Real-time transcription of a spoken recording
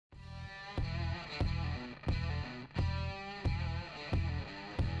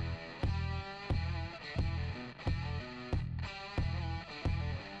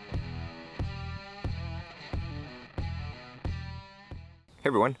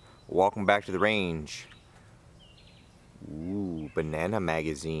everyone, welcome back to the range. Ooh, banana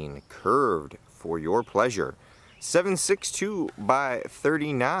magazine, curved for your pleasure.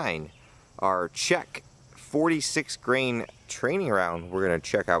 7.62x39, our Czech 46 grain training round we're going to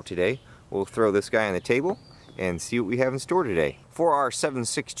check out today. We'll throw this guy on the table and see what we have in store today. For our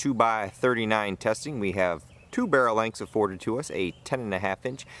 7.62x39 testing, we have two barrel lengths afforded to us, a 10.5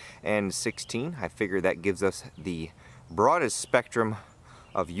 inch and 16. I figure that gives us the broadest spectrum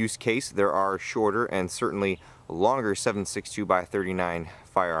of use case. There are shorter and certainly longer 7.62x39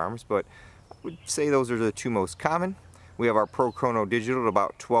 firearms, but I would say those are the two most common. We have our Pro Chrono Digital at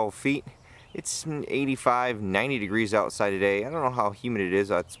about 12 feet. It's 85, 90 degrees outside today. I don't know how humid it is,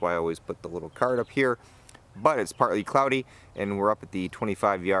 that's why I always put the little card up here. But it's partly cloudy and we're up at the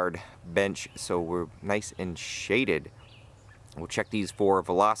 25-yard bench, so we're nice and shaded. We'll check these for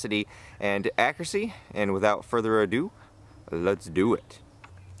velocity and accuracy, and without further ado, let's do it.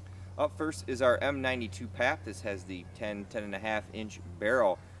 Up first is our M92 PAP. This has the 10.5 inch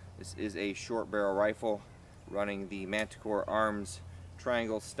barrel. This is a short barrel rifle running the Manticore Arms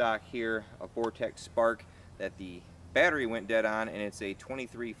triangle stock here, a Vortex Spark that the battery went dead on, and it's a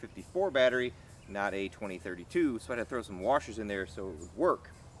 2354 battery, not a 2032, so I had to throw some washers in there so it would work.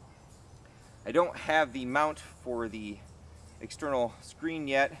 I don't have the mount for the external screen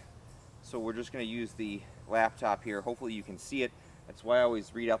yet, so we're just going to use the laptop here. Hopefully you can see it. That's why I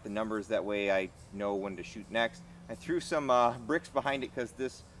always read out the numbers, that way I know when to shoot next. I threw some bricks behind it because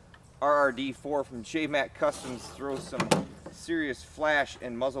this RRD4 from JMac Customs throws some serious flash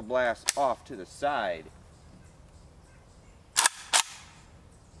and muzzle blast off to the side.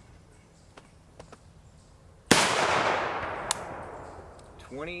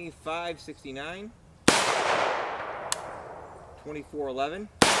 .2569, 2411,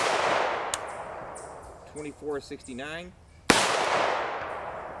 2469,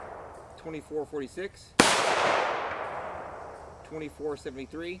 2446,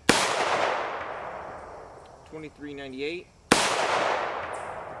 2473, 2398,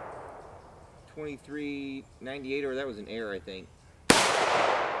 2398, or that was an air, I think.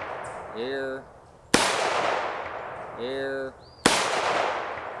 Air.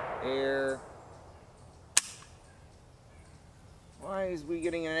 Why is we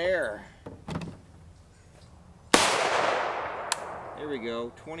getting an error? There we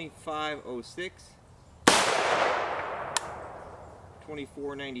go. 2506,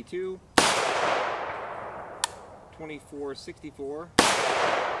 2492, 2464,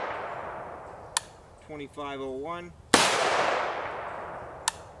 2501,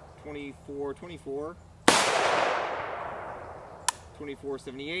 2424,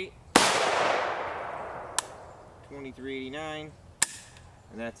 2478, 2389,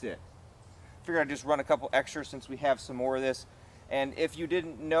 and that's it. Figured I'd just run a couple extra since we have some more of this. And if you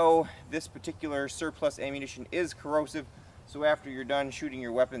didn't know, this particular surplus ammunition is corrosive, so after you're done shooting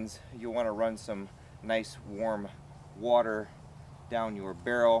your weapons, you'll want to run some nice warm water down your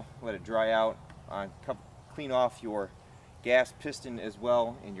barrel, let it dry out, clean off your gas piston as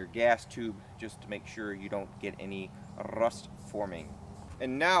well and your gas tube, just to make sure you don't get any rust forming.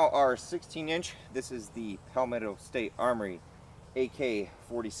 And now our 16 inch, this is the Palmetto State Armory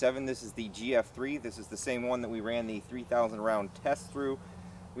AK-47. This is the GF3. This is the same one that we ran the 3,000 round test through.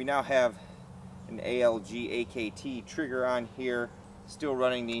 We now have an ALG AKT trigger on here, still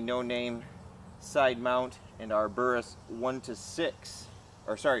running the no name side mount, and our Burris 1-6,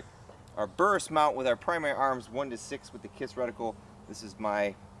 or sorry, our Burris mount with our primary arms 1-6 with the KISS reticle. This is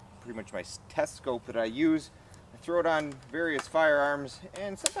pretty much my test scope that I use. I throw it on various firearms,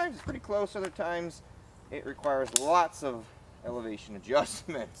 and sometimes it's pretty close, other times it requires lots of elevation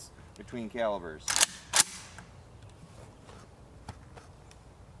adjustments between calibers.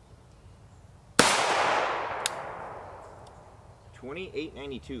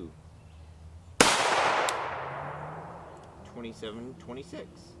 $28.92, $27.26,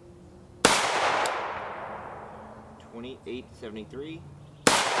 $28.73,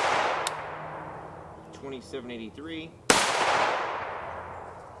 $27.83,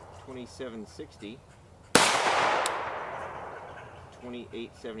 $27.60,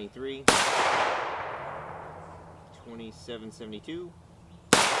 $28.73, $27.72,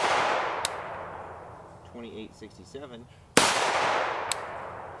 $28.67,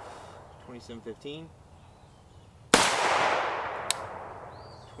 $27.15,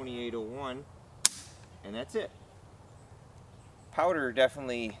 $28.01, and that's it. Powder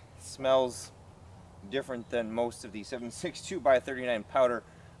definitely smells different than most of the 7.62x39 powder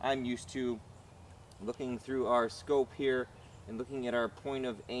I'm used to. Looking through our scope here and looking at our point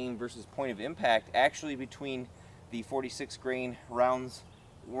of aim versus point of impact, actually between the 46 grain rounds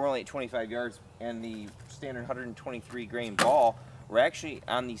we're only at 25 yards, and the standard 123 grain ball, we're actually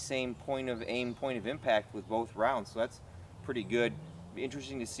on the same point of aim, point of impact with both rounds, so that's pretty good. Be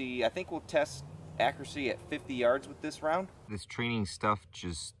interesting to see. I think we'll test accuracy at 50 yards with this round. This training stuff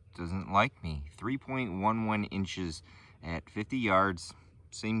just doesn't like me. 3.11 inches at 50 yards,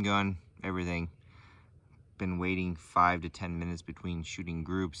 same gun, everything. Been waiting 5 to 10 minutes between shooting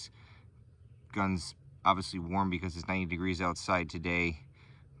groups. Gun's obviously warm because it's 90 degrees outside today,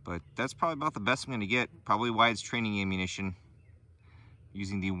 but that's probably about the best I'm gonna get. Probably why it's training ammunition.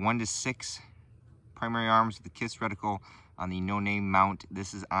 Using the 1:6 primary arms with the KISS reticle on the no-name mount.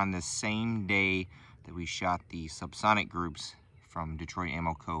 This is on the same day that we shot the subsonic groups from Detroit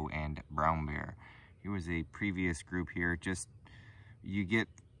Ammo Co. and Brown Bear. Here was a previous group here. Just, you get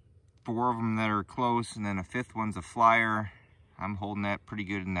 4 of them that are close, and then a 5th one's a flyer. I'm holding that pretty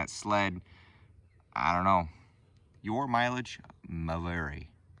good in that sled. I don't know. Your mileage may vary.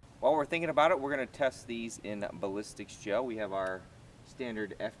 While we're thinking about it, we're going to test these in ballistics gel. We have our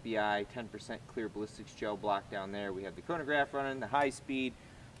standard FBI 10% clear ballistics gel block down there. We have the chronograph running, the high speed.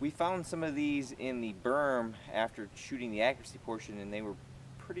 We found some of these in the berm after shooting the accuracy portion, and they were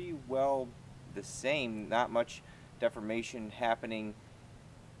pretty well the same. Not much deformation happening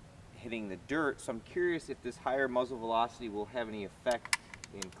hitting the dirt, so I'm curious if this higher muzzle velocity will have any effect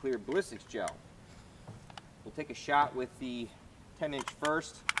in clear ballistics gel. We'll take a shot with the 10-inch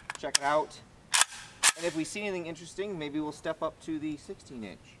first, check it out, and if we see anything interesting, maybe we'll step up to the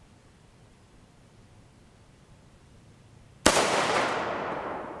 16-inch.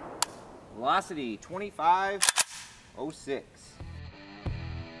 Velocity 25.06.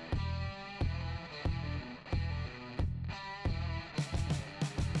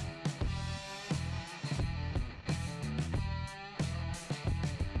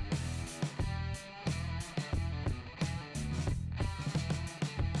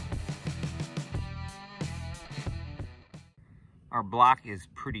 Our block is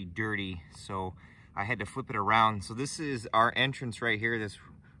pretty dirty, so I had to flip it around. So this is our entrance right here. This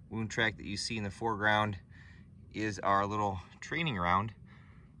wound track that you see in the foreground is our little training round.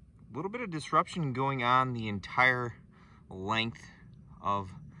 A little bit of disruption going on the entire length of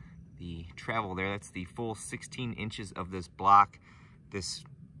the travel there. That's the full 16 inches of this block. This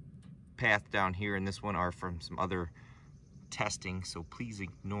path down here and this one are from some other testing, so please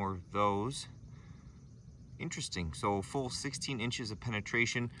ignore those. Interesting. So full 16 inches of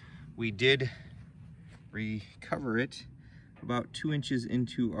penetration. We did recover it about 2 inches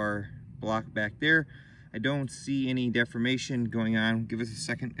into our block back there. I don't see any deformation going on. Give us a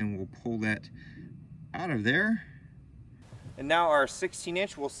second and we'll pull that out of there. And now our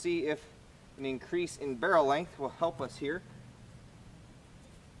 16-inch, we'll see if an increase in barrel length will help us here.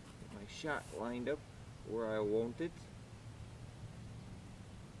 Get my shot lined up where I want it.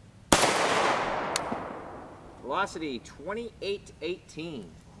 Velocity 28.18.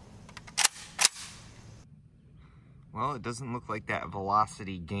 Well, it doesn't look like that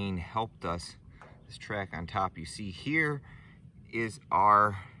velocity gain helped us. This track on top you see here is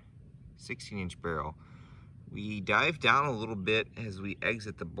our 16-inch barrel. We dive down a little bit as we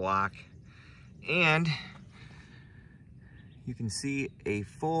exit the block, and you can see a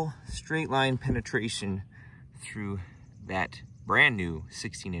full straight line penetration through that brand new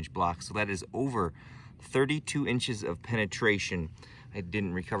 16-inch block. So that is over 32 inches of penetration. I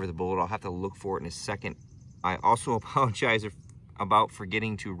didn't recover the bullet. I'll have to look for it in a second. I also apologize about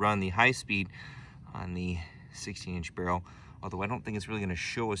forgetting to run the high speed on the 16-inch barrel, although I don't think it's really going to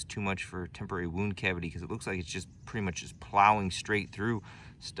show us too much for temporary wound cavity because it looks like it's just pretty much just plowing straight through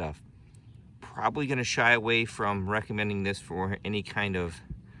stuff. Probably going to shy away from recommending this for any kind of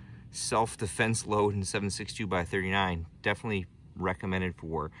self-defense load in 7.62x39. Definitely recommended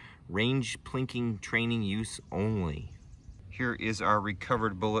for range plinking training use only. Here is our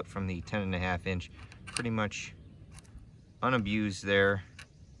recovered bullet from the 10.5 inch. Pretty much unabused there.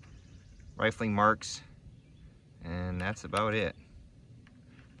 Rifling marks, and that's about it.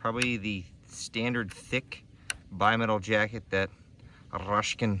 Probably the standard thick bimetal jacket that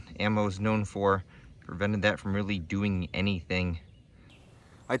R.A.N.G.E ammo is known for prevented that from really doing anything.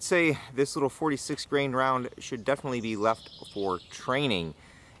 I'd say this little 46 grain round should definitely be left for training.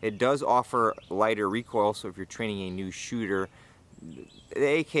 It does offer lighter recoil, so if you're training a new shooter,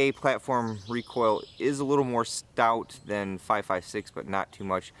 the AK platform recoil is a little more stout than 5.56, but not too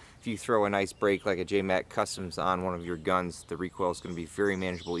much. If you throw a nice break like a JMac Customs on one of your guns, the recoil is going to be very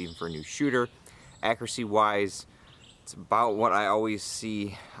manageable even for a new shooter. Accuracy wise, it's about what I always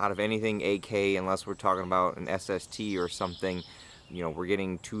see out of anything AK, unless we're talking about an SST or something. You know, we're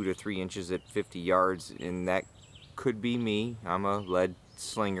getting 2 to 3 inches at 50 yards, and that could be me. I'm a lead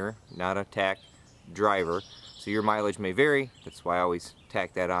slinger, not a tack driver. So your mileage may vary. That's why I always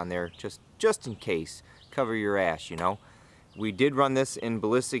tack that on there, just in case. Cover your ass, you know. We did run this in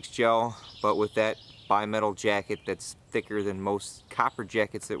ballistics gel, but with that bimetal jacket that's thicker than most copper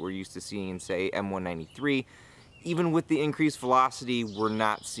jackets that we're used to seeing in, say, M193. Even with the increased velocity, we're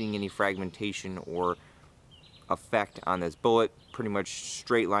not seeing any fragmentation or effect on this bullet. Pretty much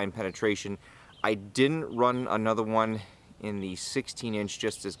straight line penetration. I didn't run another one in the 16-inch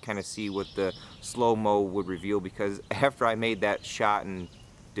just to kind of see what the slow-mo would reveal, because after I made that shot and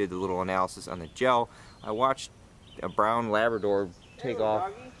did the little analysis on the gel, I watched a brown Labrador take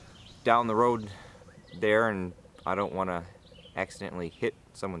off down the road there, and I don't want to accidentally hit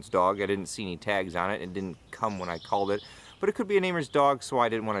someone's dog. I didn't see any tags on it. It didn't come when I called it, but it could be a neighbor's dog, so I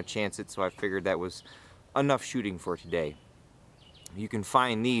didn't want to chance it, so I figured that was enough shooting for today. You can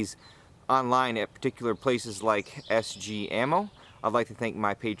find these online at particular places like SG Ammo. I'd like to thank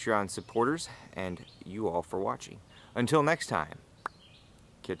my Patreon supporters and you all for watching. Until next time,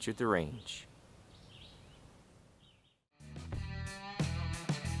 catch you at the range.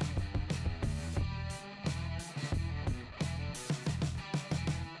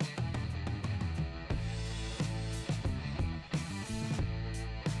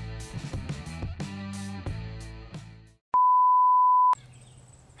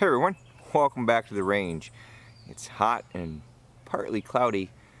 Hey everyone, welcome back to the range. It's hot and partly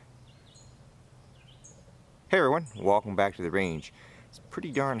cloudy. Hey everyone, welcome back to the range. It's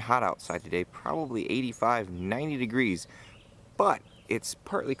pretty darn hot outside today, probably 85, 90 degrees, but it's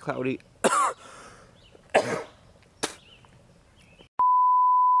partly cloudy.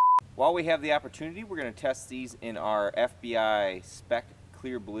 While we have the opportunity, we're going to test these in our FBI spec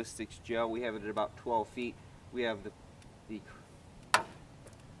clear ballistics gel. We have it at about 12 feet. We have the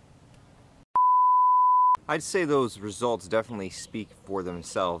I'd say those results definitely speak for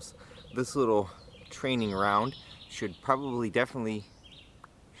themselves. This little training round should probably definitely...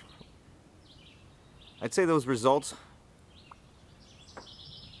 I'd say those results,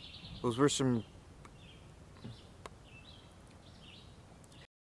 those were some